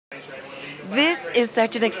is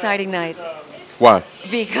such an exciting night Why?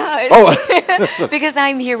 because Oh. because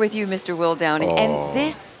I'm here with you, Mr. Will Downing, Oh. and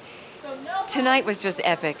this tonight was just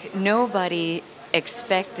epic. Nobody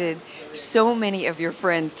expected so many of your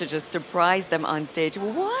friends to just surprise them on stage.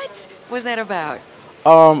 What was that about?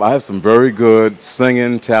 I have some very good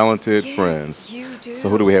singing, talented Yes, friends. you do. So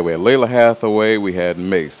who do we have? We had Layla Hathaway, we had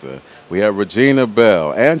Mesa, we had Regina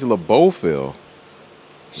Bell, Angela Bofill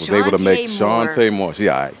was able to make Shantae Moore. She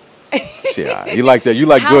all right. She all right. You like that? You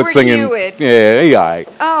like good Howard singing? Hewitt. Yeah, he all right.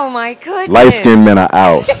 Oh my goodness. Light-skinned men are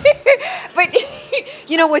out. But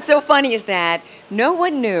you know what's so funny is that no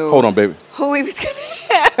one knew. Hold on, baby. Who he was going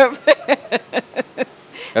to have.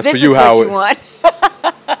 That's This for you, is Howard. what you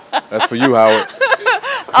want. That's for you, Howard.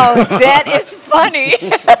 Oh, that is funny.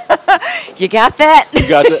 You got that? You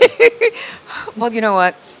got that? Well, you know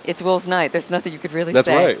what? It's Will's night. There's nothing you could really That's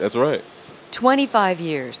say. right. That's right. 25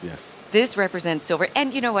 years. Yes. This represents silver.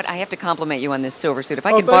 And you know what? I have to compliment you on this silver suit. If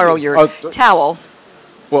I Oh, could thank borrow you. your towel.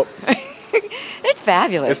 Well, It's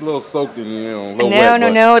fabulous. it's a little soaked in, a little No, wet. no,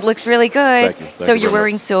 but no. It looks really good. Thank you. Thank So you you're very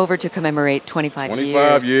wearing much. silver to commemorate 25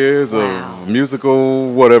 25 years Wow. of musical,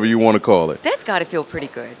 whatever you want to call it. That's got to feel pretty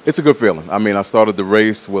good. It's a good feeling. I mean, I started the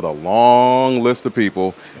race with a long list of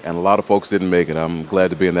people, and a lot of folks didn't make it. I'm glad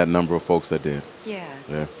to be in that number of folks that did. Yeah.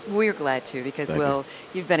 Yeah. We're glad to because, Thank Will,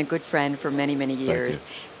 you've been a good friend for many, many years.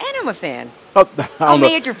 And I'm a fan. Oh, I don't know.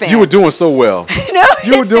 major fan. You were doing so well. No,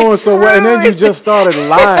 You were doing so well, and then you just started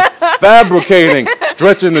lying, fabricating,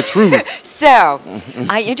 stretching the truth. So,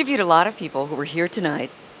 I interviewed a lot of people who were here tonight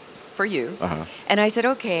for you. Uh-huh. And I said,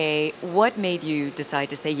 okay, what made you decide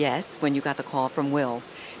to say yes when you got the call from Will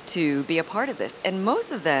to be a part of this? And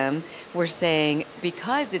most of them were saying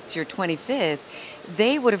because it's your 25th,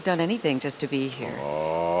 they would have done anything just to be here.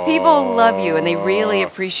 People love you and they really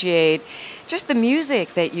appreciate just the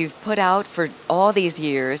music that you've put out for all these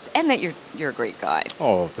years and that you're a great guy.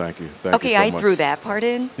 Oh, thank you. Thank Okay, you so I much. threw that part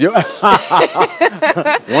in. Yeah.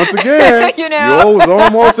 Once again, You know. you was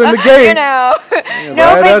almost in the game. You know.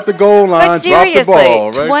 Right at the goal line, But drop the seriously, ball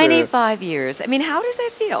right there. 25 years. I mean, how does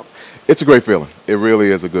that feel? It's a great feeling. It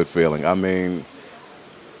really is a good feeling. I mean,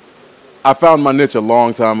 I found my niche a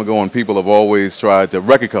long time ago, and people have always tried to,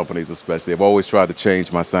 record companies especially, have always tried to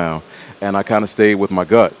change my sound. And I kind of stayed with my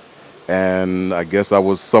gut. And I guess I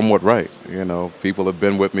was somewhat right. People have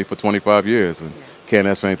been with me for 25 years, and can't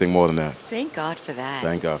ask for anything more than that. Thank God for that.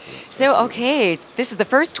 Thank God for that. So, okay, this is the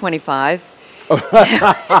first 25.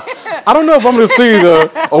 I don't know if I'm going to see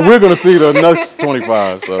or we're going to see the next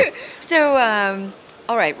 25. So,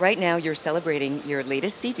 all right now you're celebrating your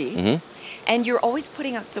latest CD, and you're always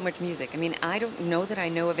putting out so much music. I mean, I don't know that I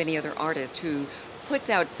know of any other artist who puts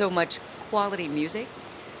out so much quality music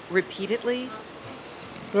repeatedly.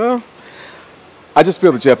 Well, I just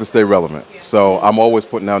feel that you have to stay relevant. So I'm always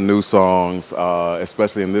putting out new songs,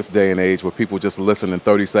 especially in this day and age where people just listen in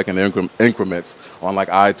 30-second increments on like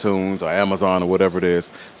iTunes or Amazon or whatever it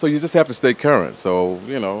is. So you just have to stay current. So,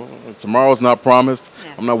 tomorrow's not promised.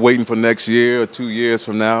 Yeah. I'm not waiting for next year or 2 years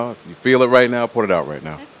from now. If you feel it right now, put it out right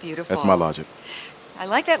now. That's beautiful. That's my logic. I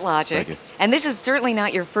like that logic. Thank you. And this is certainly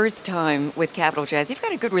not your first time with Capital Jazz. You've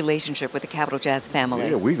got a good relationship with the Capital Jazz family.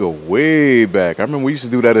 Yeah, we go way back. I remember we used to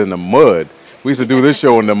do that in the mud. We used to do this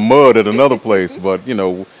show in the mud at another place, but,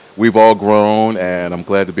 we've all grown, and I'm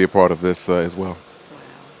glad to be a part of this as well.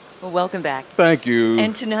 Well, welcome back. Thank you.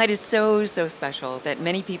 And tonight is so, so special that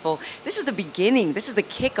many people, this is the beginning, this is the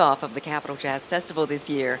kickoff of the Capital Jazz Festival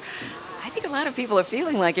this year. I think a lot of people are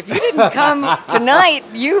feeling like if you didn't come tonight,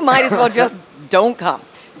 you might as well just don't come.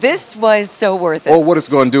 This was so worth it. Or what it's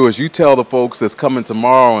going to do is you tell the folks that's coming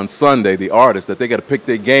tomorrow on Sunday, the artists, that they got to pick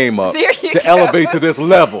their game up There you to go. elevate to this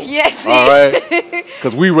level. Yes. All right?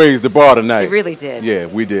 Because we raised the bar tonight. You really did. Yeah,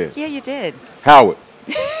 we did. Yeah, you did. Howard.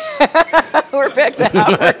 We're back to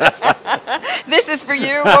Howard. This is for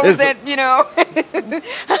you. What was it?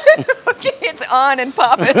 Okay, it's on and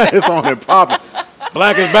popping. It's on and popping.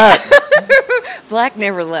 Black is back. Black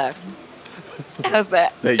never left. How's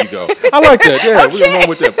that? There you go. I like that. Yeah, we're going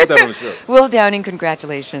with that. Put that on the show. Will Downing,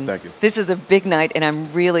 congratulations. Thank you. This is a big night, and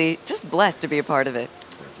I'm really just blessed to be a part of it.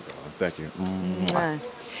 Thank you.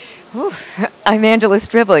 I'm Angela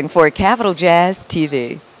Stribling for Capital Jazz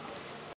TV.